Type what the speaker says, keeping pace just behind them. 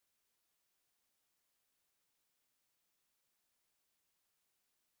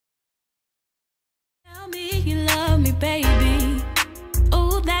baby.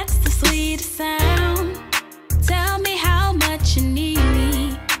 Oh, that's the sweetest sound. Tell me how much you need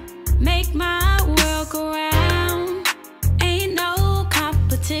me. Make my world go round. Ain't no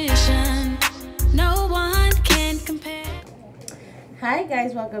competition. No one can compare. Hi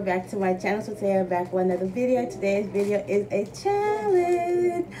guys, welcome back to my channel. So today I'm back with another video. Today's video is a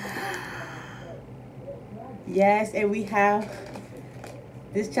challenge. Yes, and we have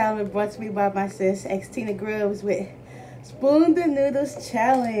this challenge brought to me by my sis Xtina Grubz with Spoon the Noodles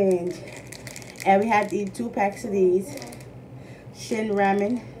challenge. And we had to eat 2 packs of these Shin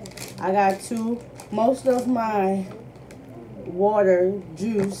ramen. I got 2. Most of my water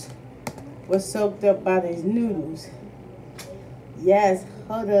juice was soaked up by these noodles. Yes,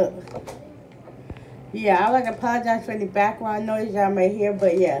 hold up. Yeah, I would like to apologize for any background noise y'all may hear,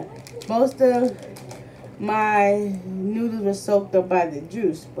 but yeah, most of my noodles were soaked up by the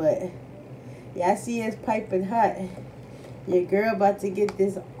juice. But yeah, I see it's piping hot. Your girl about to get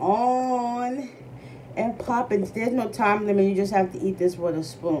this on and popping. There's no time limit. You just have to eat this with a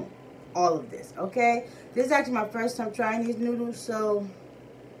spoon. All of this, okay? This is actually my first time trying these noodles, so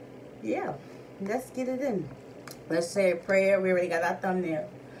yeah, let's get it in. Let's say a prayer. We already got our thumbnail.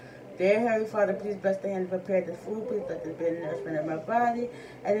 Dear Heavenly Father, please bless the hand to prepare the food. Please bless the bed and nourishment of my body.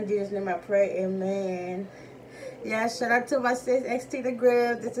 And in Jesus' name I pray, amen. Yeah, shout out to my sis, Xtina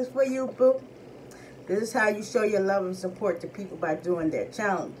Grubz. This is for you, boo. This is how you show your love and support to people by doing their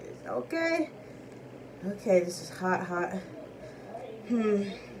challenges, okay? Okay, this is hot, hot.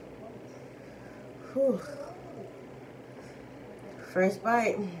 Whew. First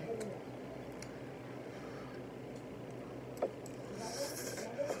bite.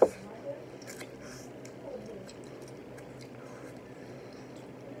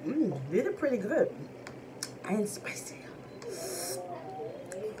 These are pretty good and spicy.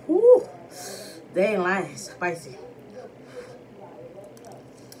 Woo, they ain't lying, spicy.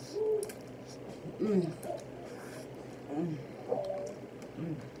 Mm. Mm.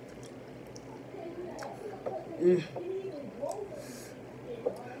 Mm. Mm.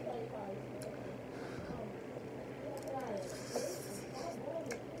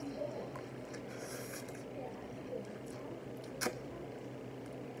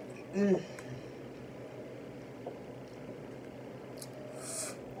 Mm.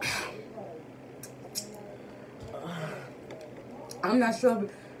 I'm not sure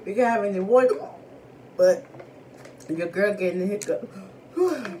if we can have any water, but your girl getting the hiccup.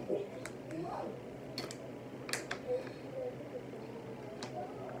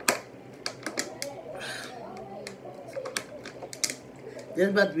 This is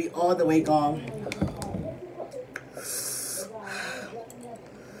about to be all the way gone.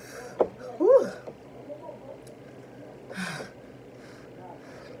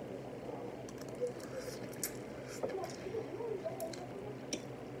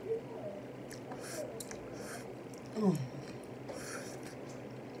 Mm.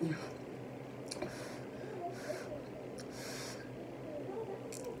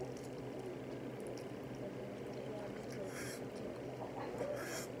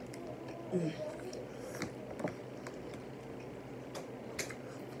 Mm.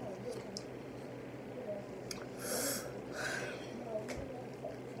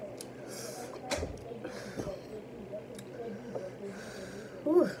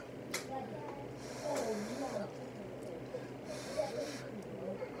 Ooh.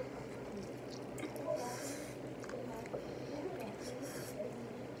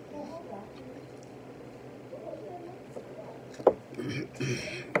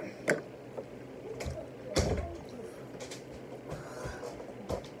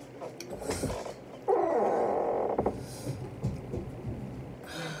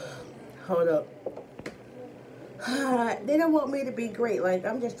 Hold up. They don't want me to be great. Like,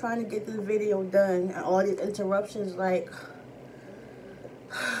 I'm just trying to get this video done, and all these interruptions, like,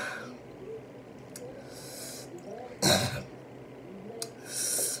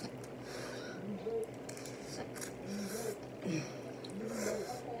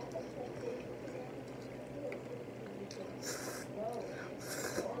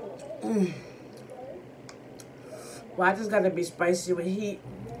 well, I just gotta be spicy with heat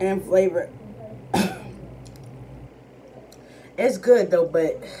and flavor. It's good though,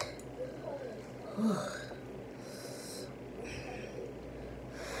 but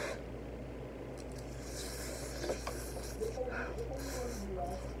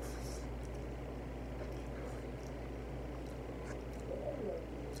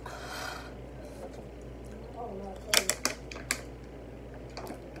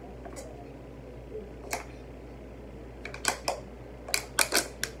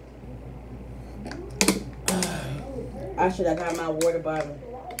I should have had my water bottle,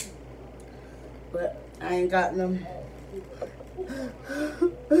 but I ain't got them.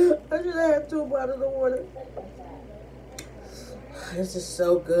 I should have had 2 bottles of water. This is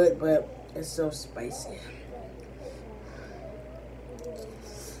so good, but it's so spicy.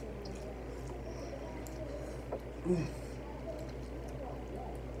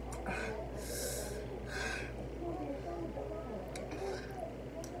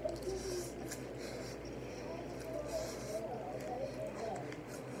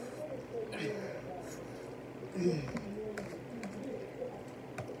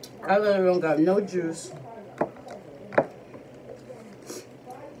 I literally don't got no juice.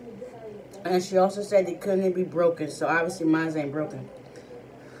 And she also said it couldn't be broken, so obviously mine ain't broken.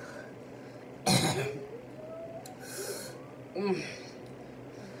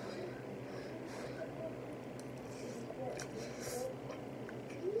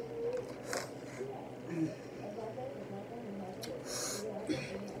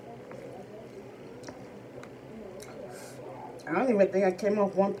 I don't even think I came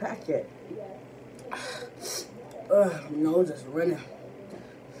off 1 pack yet. Nose is running.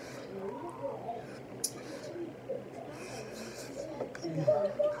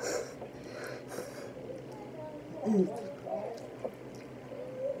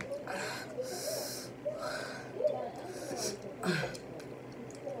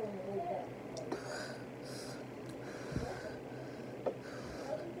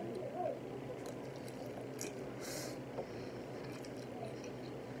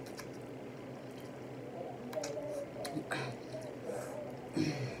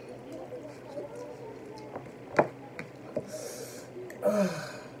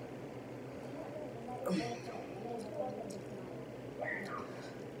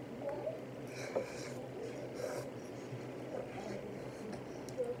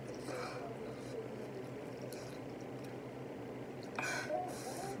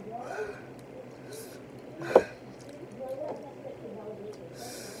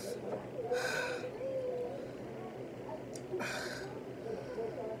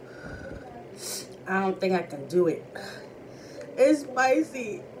 I don't think I can do it. It's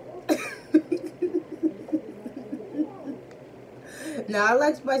spicy. Now, I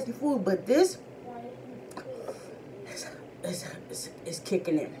like spicy food, but this is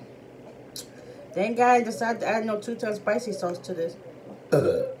kicking in. Thank God I decided to add no 2 times spicy sauce to this.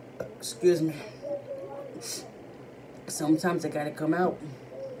 Excuse me. Sometimes I gotta come out.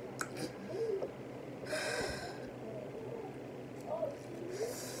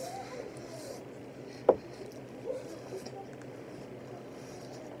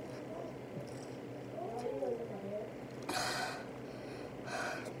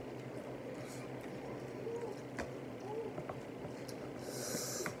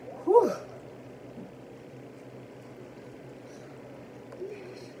 Whew.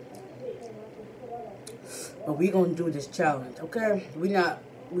 But we gonna do this challenge, okay? We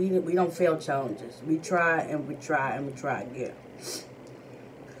don't fail challenges. We try and we try and we try again.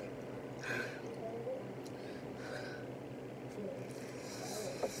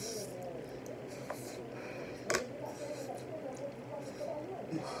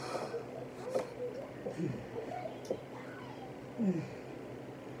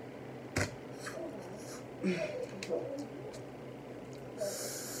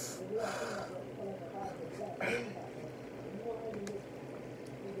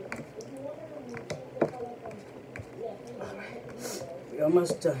 We're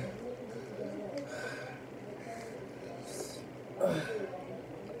almost done.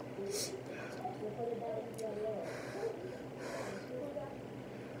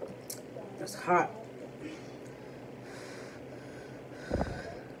 It's hot.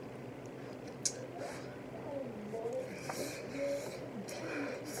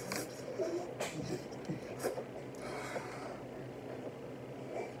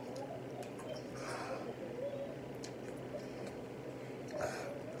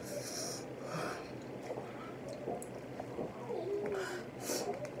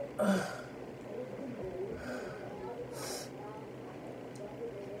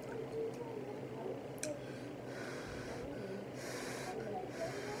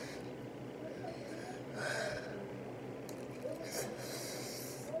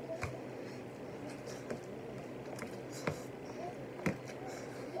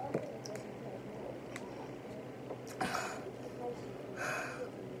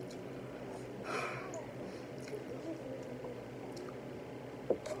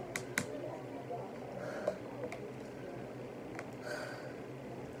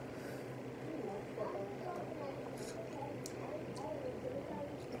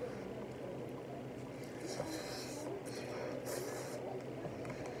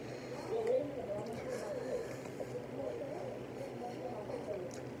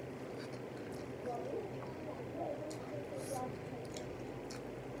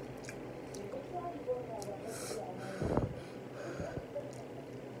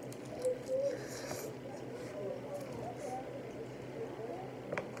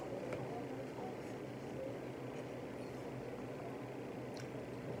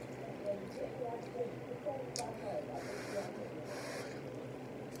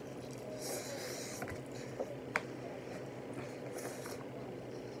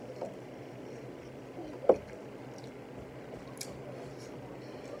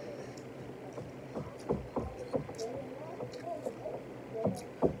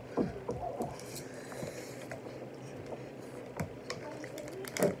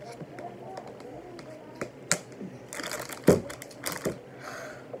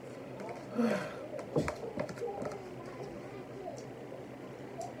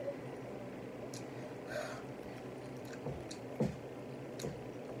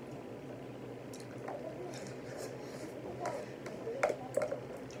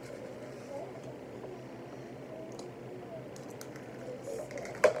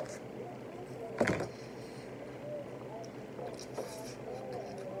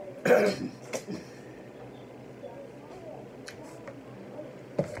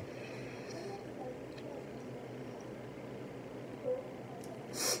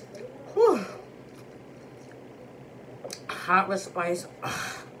 Whew. Hot with spice,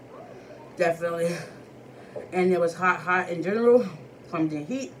 definitely. And it was hot in general from the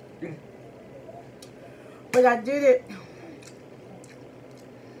heat. But I did it.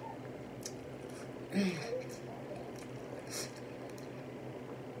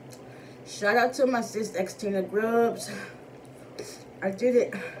 Shout out to my sis Xtina Grubz. I did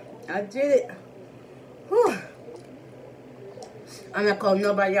it. I did it. Whew. I'm not calling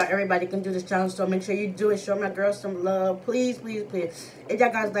nobody out. Everybody can do this challenge, so make sure you do it. Show my girls some love. Please, please, please. If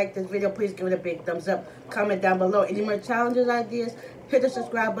y'all guys like this video, please give it a big thumbs up. Comment down below any more challenges, ideas. Hit the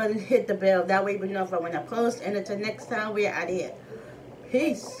subscribe button. Hit the bell. That way you know if I when I post. And until next time, we're out of here.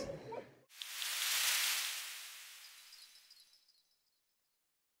 Peace.